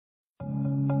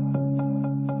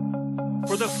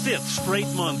For the fifth straight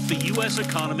month, the U.S.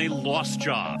 economy lost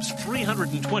jobs,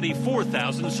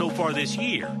 324,000 so far this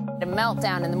year. A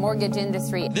meltdown in the mortgage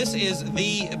industry. This is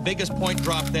the biggest point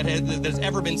drop that has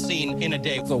ever been seen in a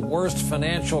day. The worst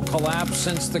financial collapse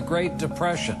since the Great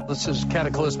Depression. This is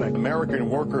cataclysmic. American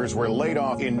workers were laid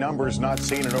off in numbers not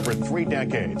seen in over 3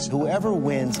 decades. Whoever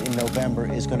wins in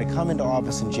November is going to come into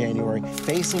office in January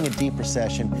facing a deep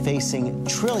recession, facing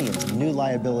trillions of new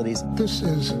liabilities. This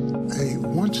is a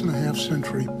once-in-a-half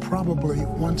century, probably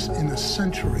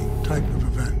once-in-a-century type of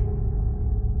event.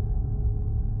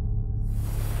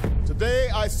 Today,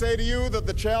 I say to you that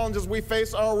the challenges we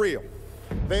face are real.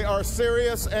 They are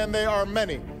serious and they are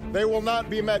many. They will not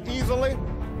be met easily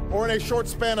or in a short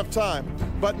span of time.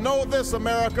 But know this,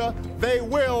 America, they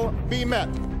will be met.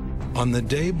 On the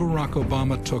day Barack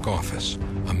Obama took office,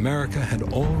 America had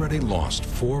already lost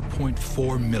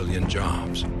 4.4 million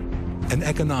jobs. An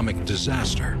economic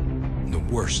disaster, the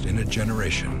worst in a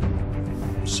generation.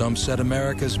 Some said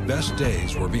America's best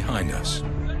days were behind us.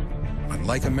 But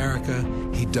like America,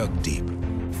 he dug deep,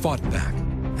 fought back,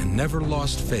 and never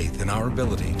lost faith in our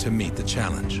ability to meet the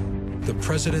challenge. The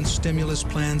president's stimulus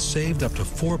plan saved up to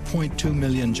 4.2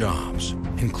 million jobs,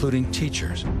 including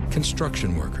teachers,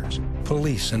 construction workers,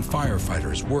 police and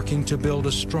firefighters working to build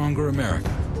a stronger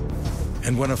America.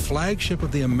 And when a flagship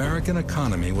of the American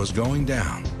economy was going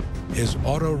down, his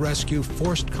auto rescue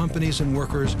forced companies and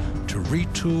workers to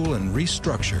retool and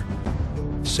restructure,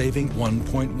 saving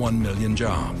 1.1 million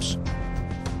jobs.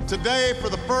 Today, for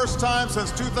the first time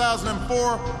since 2004,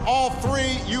 all 3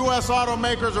 U.S.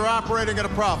 automakers are operating at a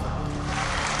profit.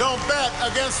 Don't bet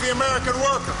against the American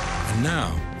worker. And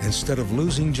now, instead of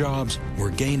losing jobs, we're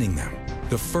gaining them.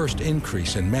 The first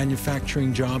increase in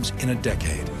manufacturing jobs in a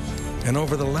decade. And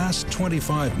over the last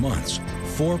 25 months,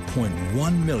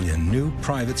 4.1 million new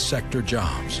private sector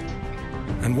jobs.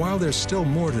 And while there's still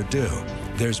more to do,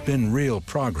 there's been real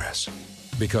progress.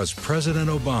 Because President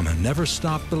Obama never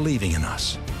stopped believing in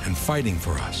us and fighting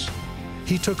for us.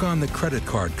 He took on the credit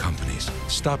card companies,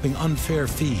 stopping unfair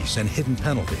fees and hidden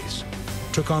penalties.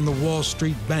 Took on the Wall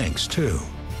Street banks, too,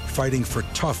 fighting for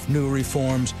tough new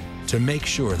reforms to make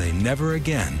sure they never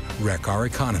again wreck our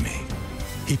economy.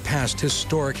 He passed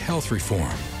historic health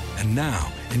reform, and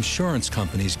now insurance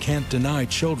companies can't deny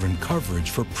children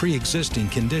coverage for pre-existing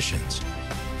conditions.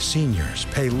 Seniors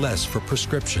pay less for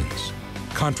prescriptions.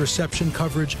 Contraception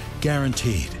coverage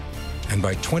guaranteed. And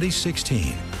by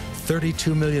 2016,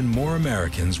 32 million more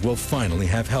Americans will finally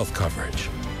have health coverage.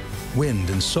 Wind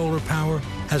and solar power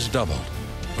has doubled,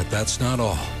 but that's not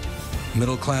all.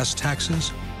 Middle-class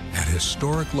taxes at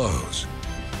historic lows.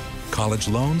 College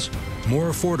loans more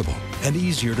affordable and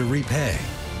easier to repay.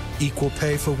 Equal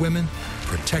pay for women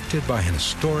protected by an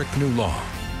historic new law.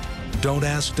 Don't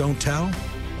ask, don't tell.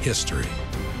 History.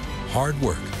 Hard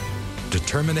work.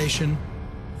 Determination.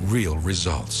 Real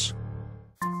results.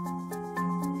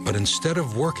 But instead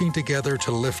of working together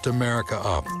to lift America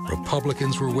up,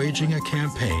 Republicans were waging a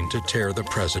campaign to tear the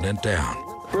president down.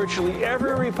 Virtually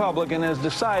every Republican has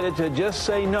decided to just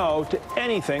say no to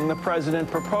anything the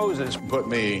president proposes. Put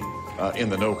me in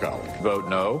the no column. Vote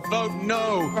no. Vote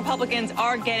no. Republicans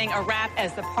are getting a rap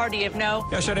as the party of no.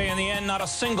 Yesterday, in the end, not a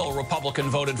single Republican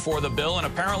voted for the bill, and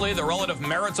apparently the relative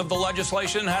merits of the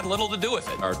legislation had little to do with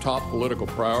it. Our top political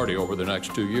priority over the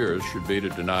next 2 years should be to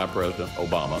deny President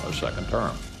Obama a second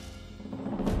term.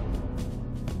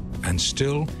 And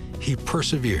still, he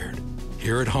persevered,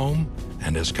 here at home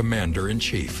and as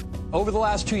commander-in-chief. Over the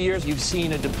last 2 years, you've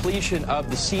seen a depletion of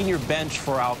the senior bench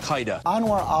for al-Qaeda.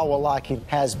 Anwar al-Awlaki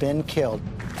has been killed.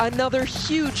 Another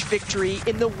huge victory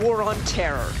in the war on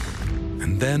terror.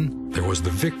 And then there was the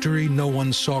victory no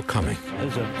one saw coming.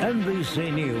 As an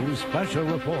NBC News special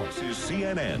report. This is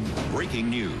CNN Breaking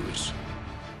News.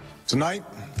 Tonight,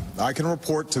 I can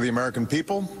report to the American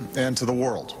people and to the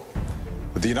world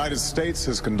that the United States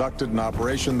has conducted an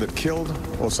operation that killed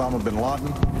Osama bin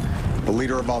Laden, the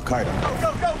leader of al-Qaeda,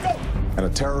 and a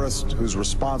terrorist who's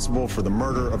responsible for the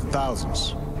murder of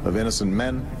thousands of innocent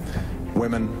men,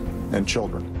 women, and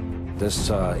children. This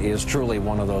is truly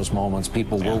one of those moments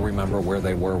people will remember where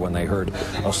they were when they heard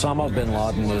Osama bin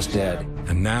Laden is dead.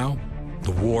 And now,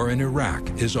 the war in Iraq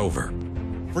is over.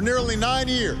 For nearly 9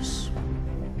 years,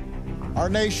 our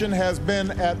nation has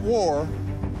been at war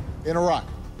in Iraq.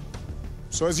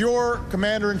 So as your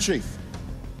commander-in-chief,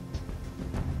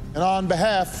 and on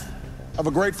behalf of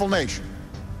a grateful nation,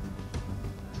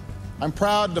 I'm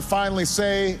proud to finally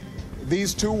say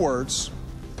these 2 words: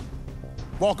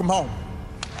 welcome home.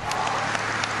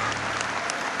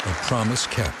 A promise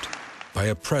kept by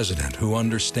a president who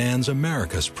understands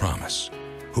America's promise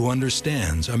who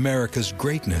understands America's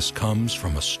greatness comes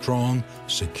from a strong,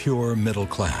 secure middle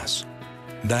class.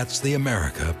 That's the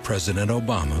America President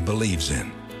Obama believes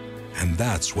in. And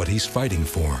that's what he's fighting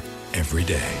for every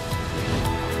day.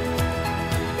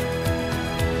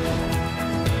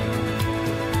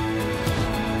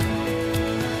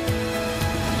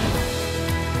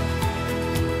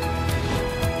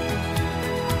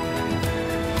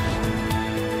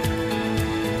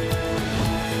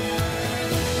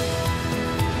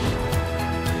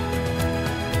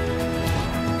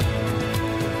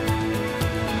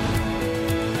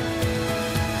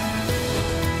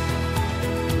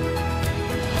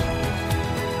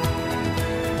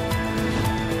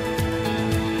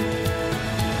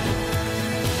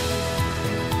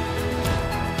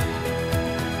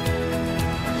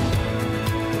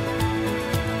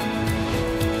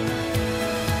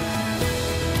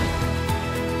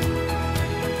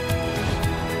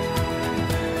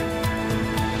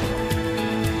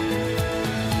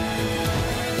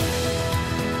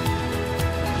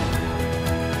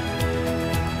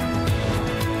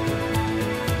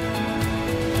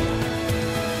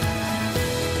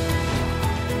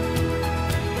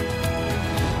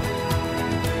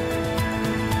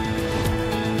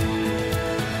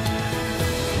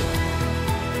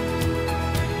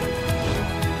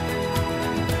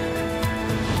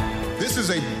 This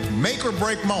is a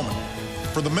make-or-break moment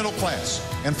for the middle class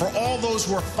and for all those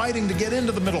who are fighting to get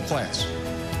into the middle class.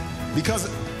 Because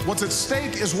what's at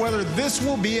stake is whether this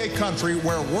will be a country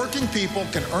where working people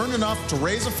can earn enough to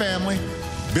raise a family,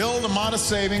 build a modest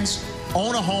savings,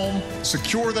 own a home,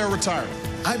 secure their retirement.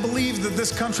 I believe that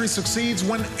this country succeeds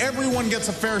when everyone gets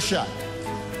a fair shot,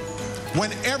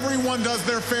 when everyone does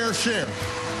their fair share,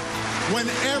 when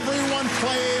everyone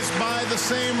plays by the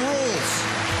same rules.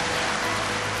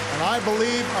 And I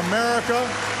believe America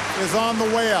is on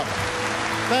the way up.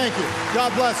 Thank you.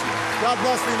 God bless you. God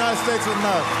bless the United States of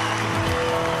America.